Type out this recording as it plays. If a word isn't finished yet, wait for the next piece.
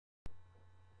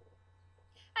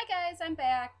Hi guys, I'm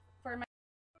back for my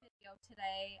video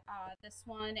today. This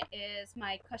one is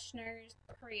my Kushner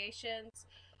Kreations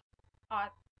uh,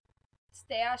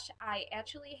 stash. I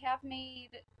actually have made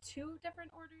two different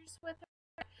orders with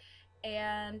her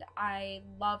and I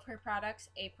love her products.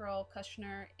 April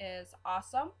Kushner is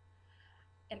awesome.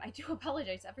 And I do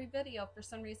apologize, every video for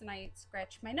some reason I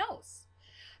scratch my nose.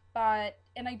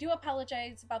 And I do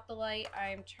apologize about the light.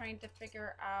 I'm trying to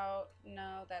figure out,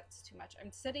 no, that's too much.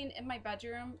 I'm sitting in my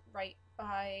bedroom right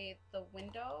by the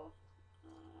window.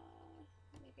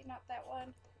 Maybe not that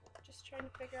one. Just trying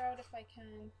to figure out if I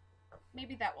can,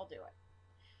 maybe that will do it.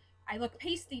 I look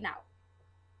pasty now.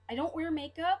 I don't wear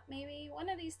makeup. Maybe one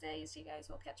of these days you guys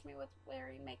will catch me with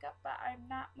wearing makeup, but I'm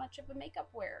not much of a makeup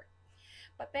wearer.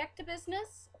 But back to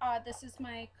business. This is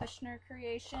my Kushner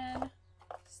Kreation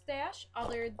stash,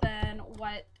 other than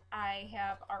what I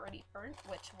have already burnt,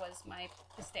 which was my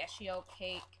pistachio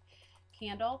cake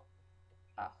candle.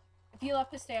 If you love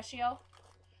pistachio,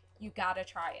 you gotta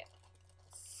try it.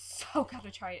 So gotta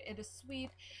try it. It is sweet.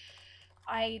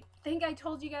 I think I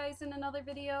told you guys in another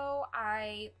video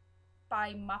I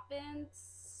buy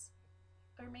muffins,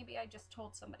 or maybe I just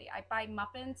told somebody. I buy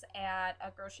muffins at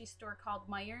a grocery store called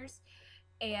Meijer's,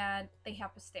 and they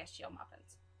have pistachio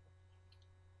muffins.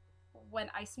 When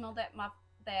I smell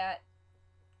that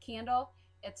candle,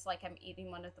 it's like I'm eating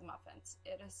one of the muffins.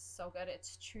 It is so good.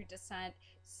 It's true descent.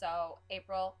 So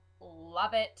April,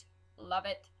 love it, love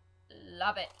it,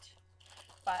 love it.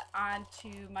 But on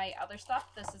to my other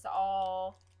stuff. This is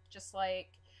all just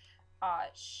like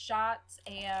shots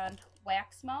and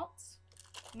wax melts.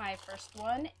 My first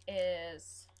one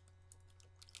is,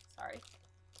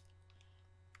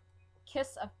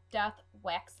 Kiss of Death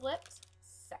Wax Lips.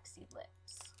 Sexy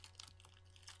lips.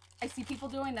 I see people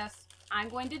doing this. I'm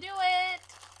going to do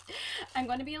it. I'm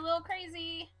going to be a little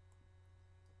crazy.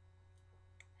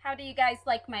 How do you guys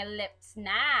like my lips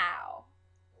now?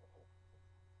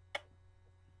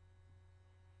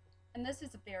 And this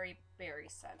is a very berry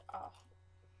scent. Oh.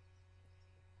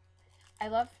 I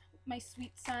love my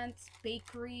sweet scents,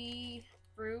 bakery,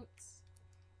 fruits.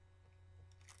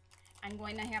 I'm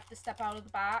going to have to step out of the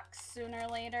box sooner or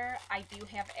later. I do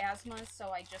have asthma, so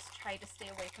I just try to stay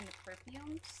away from the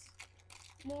perfumes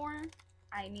more.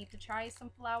 I need to try some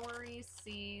flowery.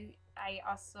 See, my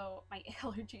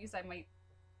allergies, I might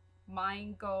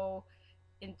mind go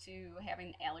into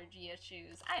having allergy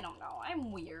issues. I don't know.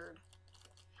 I'm weird.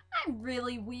 I'm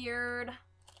really weird.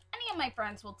 Any of my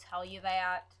friends will tell you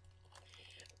that.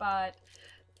 But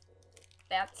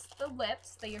that's the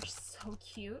lips. They are so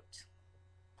cute.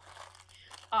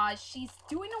 She's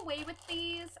doing away with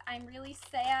these. I'm really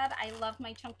sad. I love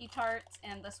my chunky tarts,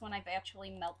 and this one I've actually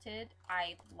melted.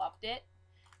 I loved it.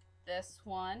 This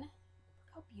one, look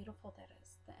how beautiful that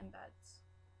is, the embeds.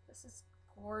 This is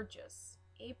gorgeous.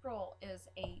 April is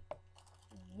a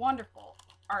wonderful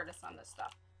artist on this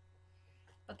stuff.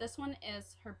 But this one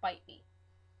is her Bite Me.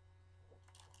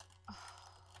 Oh,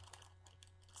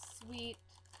 sweet.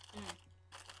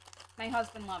 My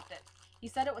husband loved it. He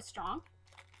said it was strong.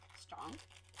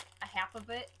 A half of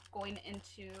it going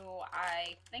into,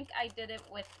 I think I did it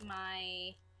with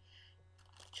my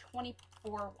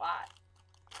 24-watt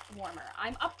warmer.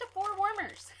 I'm up to 4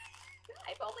 warmers.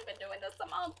 I've only been doing this a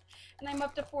month, and I'm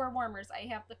up to 4 warmers. I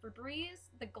have the Febreze,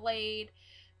 the Glade,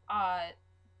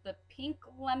 the pink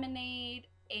lemonade,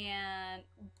 and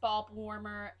bulb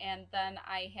warmer, and then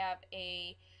I have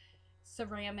a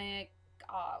ceramic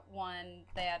one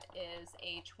that is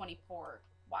a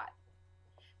 24-watt.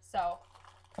 So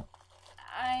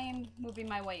I'm moving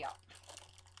my way up.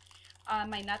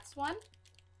 My nuts one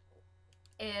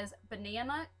is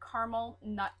banana caramel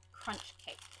nut crunch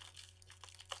cake.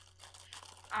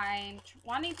 I'm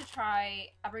wanting to try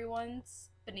everyone's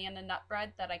banana nut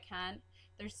bread that I can.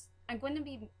 I'm going to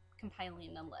be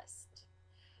compiling a list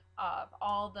of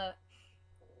all the,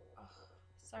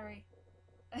 sorry,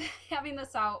 having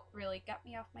this out really got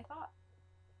me off my thought.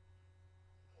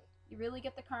 You really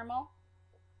get the caramel.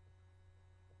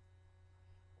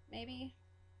 Maybe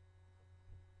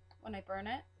when I burn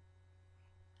it,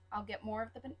 I'll get more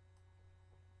of the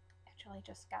actually, I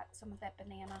just got some of that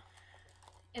banana.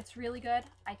 It's really good.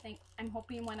 I'm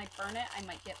hoping when I burn it, I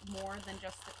might get more than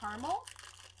just the caramel,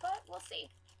 but we'll see.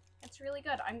 It's really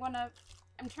good. I'm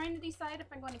trying to decide if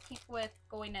I'm going to keep with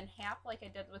going in half like I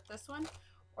did with this one,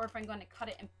 or if I'm going to cut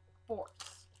it in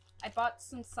 4s. I bought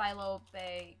some silo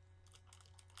bags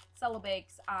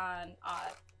on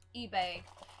eBay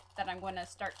that I'm going to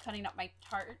start cutting up my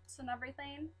tarts and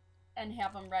everything and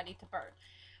have them ready to burn.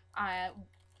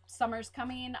 Summer's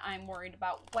coming. I'm worried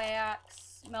about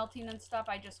wax melting and stuff.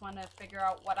 I just want to figure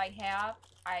out what I have.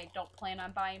 I don't plan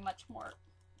on buying much more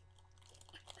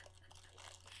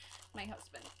My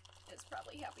husband is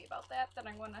probably happy about that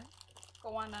I want to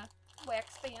go on a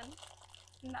wax ban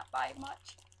and not buy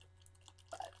much.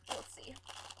 But we'll see.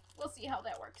 We'll see how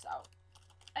that works out.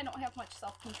 I don't have much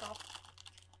self-control.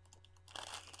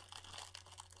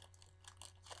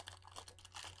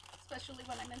 Especially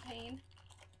when I'm in pain.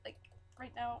 Like,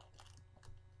 right now,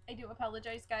 I do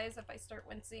apologize, guys, if I start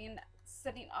wincing.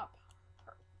 Sitting up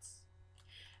hurts.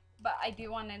 But I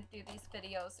do want to do these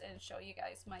videos and show you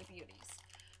guys my beauties.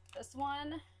 This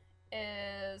one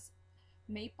is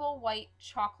Maple White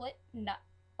Chocolate Nut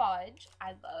Fudge. I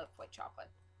love white chocolate.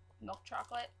 Milk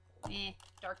chocolate, eh.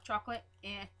 Dark chocolate,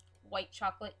 eh. White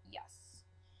chocolate, yes.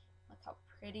 Look how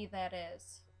pretty that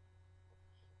is.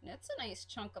 And it's a nice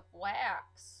chunk of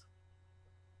wax.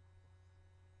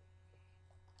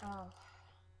 Oh.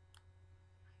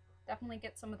 Definitely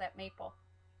get some of that maple.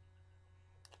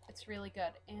 It's really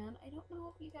good. And I don't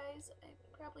know if you guys, I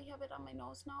probably have it on my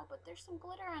nose now, but there's some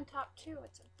glitter on top too.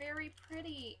 It's very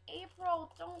pretty.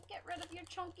 April, don't get rid of your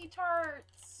chunky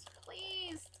tarts.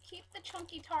 Please, keep the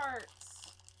chunky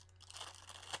tarts.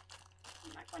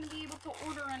 I'm not going to be able to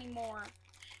order anymore.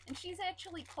 And she's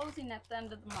actually closing at the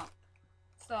end of the month.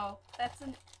 So that's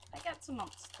I got some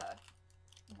months to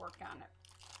work on it.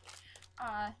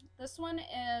 This one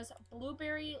is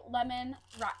Blueberry Lemon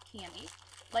Rock Candy.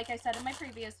 Like I said in my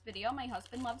previous video, my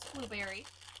husband loves blueberry.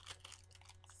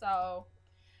 So,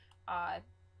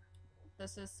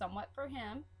 this is somewhat for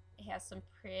him. It has some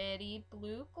pretty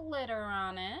blue glitter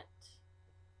on it.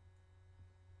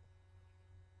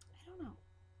 I don't know.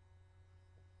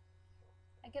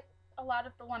 I get a lot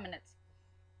of the lemon.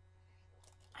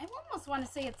 I almost want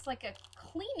to say it's like a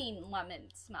cleaning lemon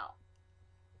smell.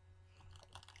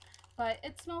 But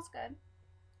it smells good.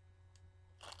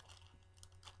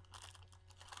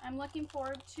 I'm looking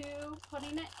forward to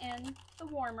putting it in the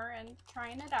warmer and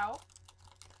trying it out.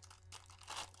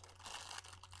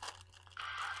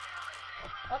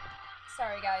 Oh,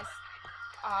 sorry guys.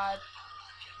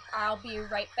 I'll be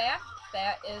right back.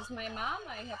 That is my mom.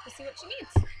 I have to see what she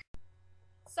needs.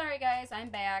 Sorry guys, I'm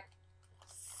back.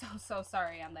 So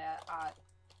sorry on that.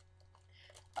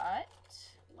 But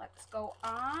let's go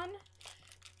on.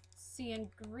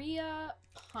 Sangria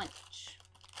Punch.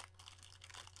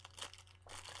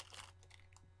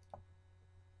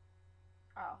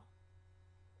 Oh.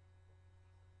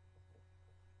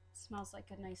 Smells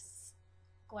like a nice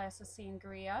glass of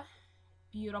sangria.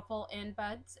 Beautiful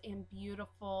embeds and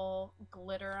beautiful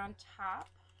glitter on top.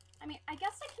 I mean, I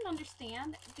guess I can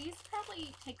understand. These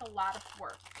probably take a lot of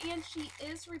work. And she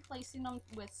is replacing them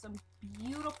with some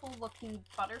beautiful looking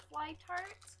butterfly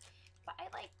tarts. But I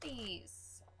like these.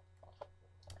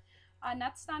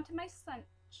 Next on to my scent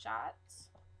shots.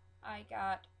 I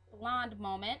got Blonde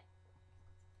Moment.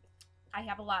 I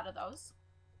have a lot of those.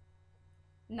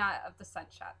 Not of the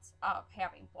scent shots, of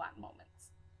having blonde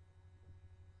moments.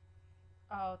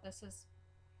 Oh, this is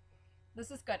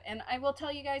good. And I will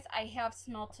tell you guys, I have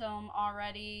smelt them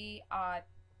already. I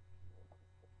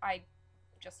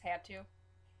just had to.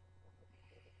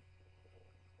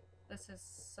 This is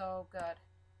so good.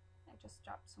 I just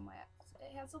dropped some wax.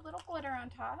 It has a little glitter on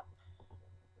top.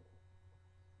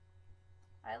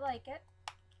 I like it.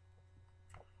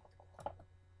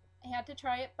 I had to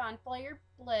try it, Bonfire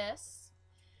Bliss.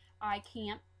 I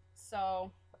can't,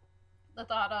 so the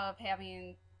thought of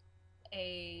having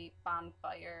a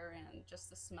bonfire and just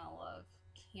the smell of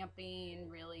camping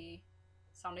really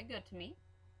sounded good to me.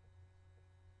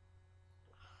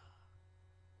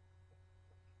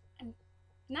 I'm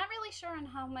not really sure on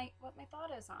what my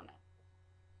thought is on it.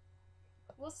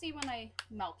 We'll see when I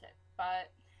melt it,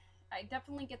 but I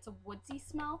definitely get a woodsy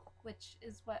smell, which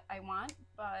is what I want,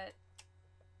 but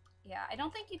yeah, I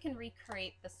don't think you can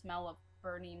recreate the smell of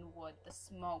burning wood, the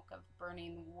smoke of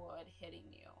burning wood hitting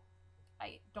you.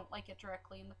 I don't like it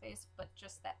directly in the face, but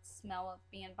just that smell of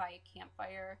being by a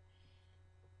campfire,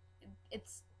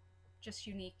 it's just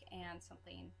unique and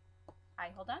something I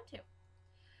hold on to.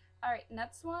 Alright,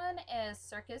 next one is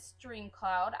Circus Dream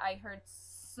Cloud. I heard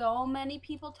so many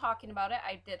people talking about it.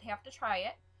 I did have to try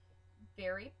it.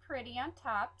 Very pretty on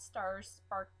top. Stars,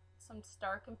 some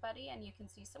star confetti, and you can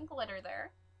see some glitter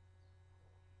there.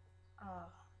 Oh.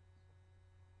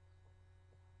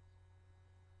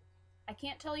 I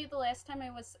can't tell you the last time I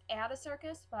was at a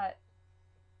circus, but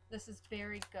this is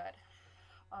very good.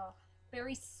 Oh,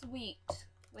 very sweet,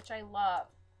 which I love.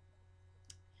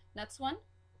 Next one,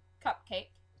 Cupcake.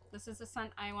 This is a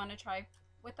scent I want to try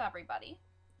with everybody.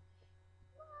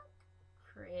 Look,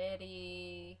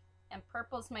 pretty. And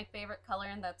purple's my favorite color,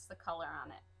 and that's the color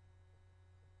on it.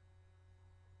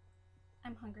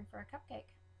 I'm hungry for a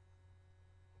cupcake.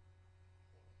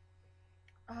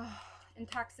 Oh,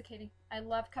 intoxicating. I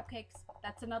love cupcakes.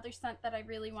 That's another scent that I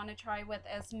really want to try with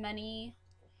as many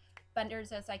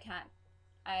vendors as I can.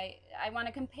 I want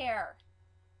to compare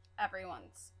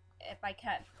everyone's if I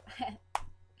can.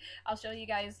 I'll show you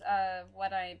guys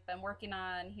what I've been working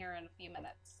on here in a few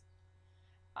minutes.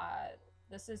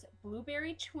 This is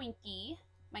Blueberry Twinkie.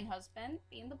 My husband,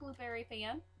 being the blueberry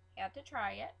fan, had to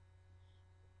try it.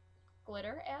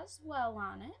 Glitter as well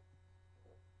on it.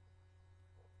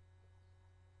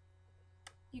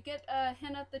 You get a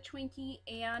hint of the Twinkie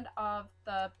and of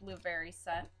the blueberry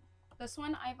scent. This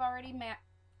one I've already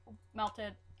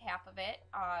melted half of it.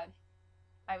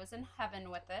 I was in heaven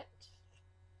with it.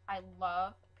 I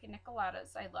love pina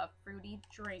coladas. I love fruity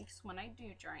drinks when I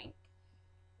do drink.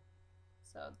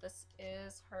 So this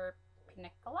is her pina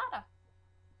colada.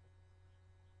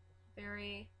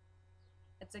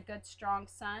 It's a good strong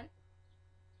scent.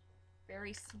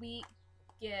 Very sweet.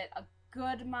 Get a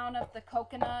good amount of the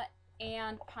coconut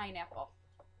and pineapple.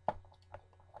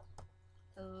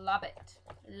 Love it.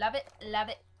 Love it, love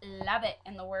it, love it,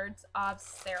 in the words of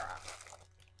Sarah.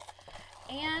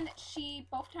 And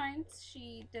both times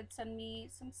she did send me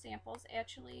some samples.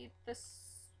 Actually,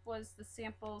 this was the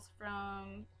samples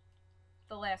from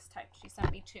the last time. She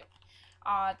sent me 2.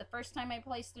 The first time I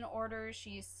placed an order,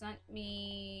 she sent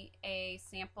me a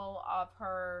sample of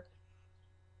her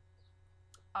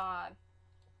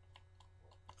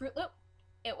Fruit Loop.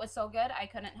 It was so good, I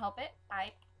couldn't help it.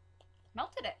 I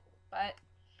melted it. But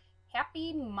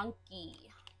Happy Monkey.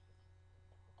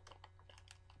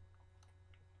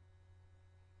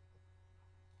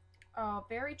 Oh,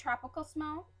 very tropical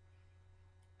smell.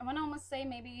 I want to almost say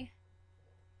maybe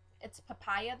it's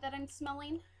papaya that I'm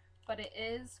smelling, but it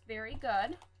is very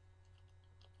good.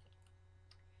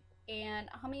 And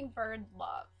Hummingbird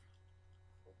Love.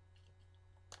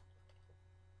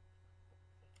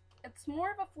 It's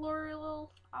more of a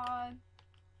floral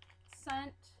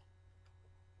scent.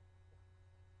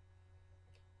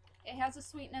 It has a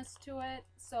sweetness to it,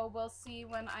 so we'll see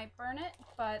when I burn it,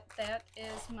 but that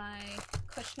is my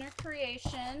Kushner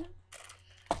Creation.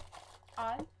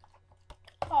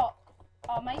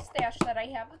 All my stash that I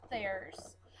have of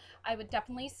theirs. I would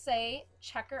definitely say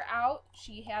check her out.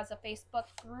 She has a Facebook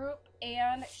group,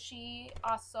 and she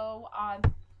also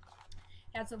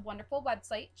has a wonderful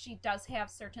website. She does have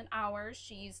certain hours.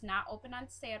 She's not open on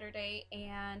Saturday,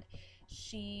 and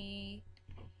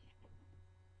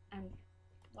I'm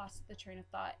lost the train of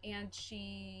thought, and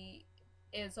she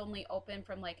is only open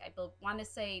from like, I want to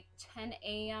say 10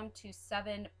 a.m. to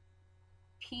 7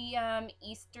 p.m.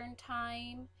 Eastern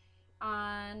time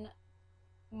on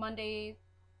Monday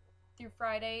through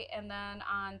Friday, and then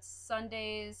on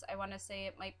Sundays I want to say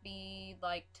it might be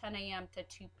like 10 a.m. to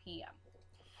 2 p.m.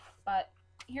 But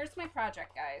here's my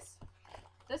project, guys.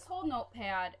 This whole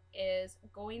notepad is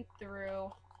going through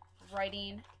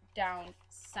writing down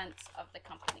scents of the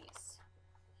companies.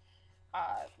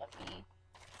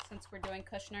 Since we're doing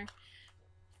Kushner,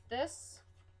 this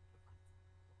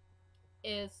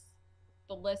is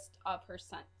the list of her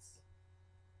scents.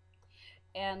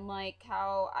 And like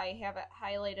how I have it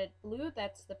highlighted blue,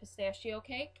 that's the pistachio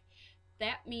cake.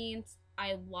 That means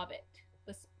I love it,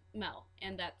 the smell,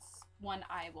 and that's one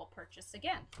I will purchase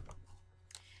again.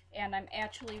 And I'm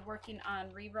actually working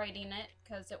on rewriting it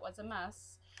because it was a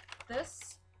mess.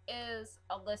 This is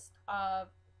a list of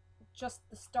just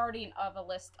the starting of a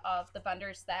list of the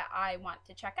vendors that I want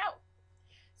to check out.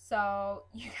 So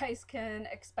you guys can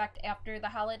expect after the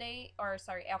holiday, or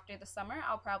sorry, after the summer,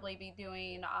 I'll probably be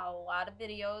doing a lot of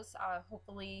videos.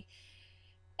 Hopefully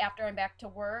after I'm back to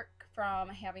work from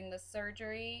having the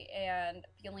surgery and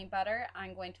feeling better,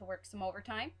 I'm going to work some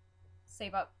overtime,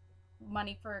 save up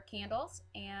money for candles,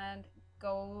 and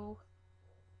go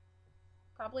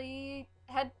probably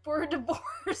head for a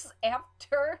divorce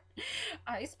after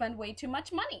I spend way too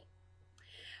much money.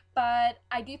 But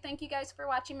I do thank you guys for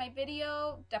watching my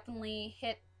video. Definitely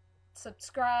hit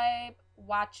subscribe,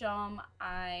 watch them.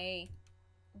 I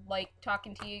like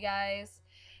talking to you guys.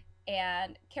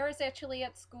 And Kara's actually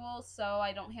at school, so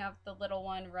I don't have the little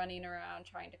one running around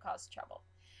trying to cause trouble.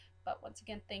 But once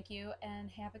again, thank you and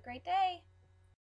have a great day.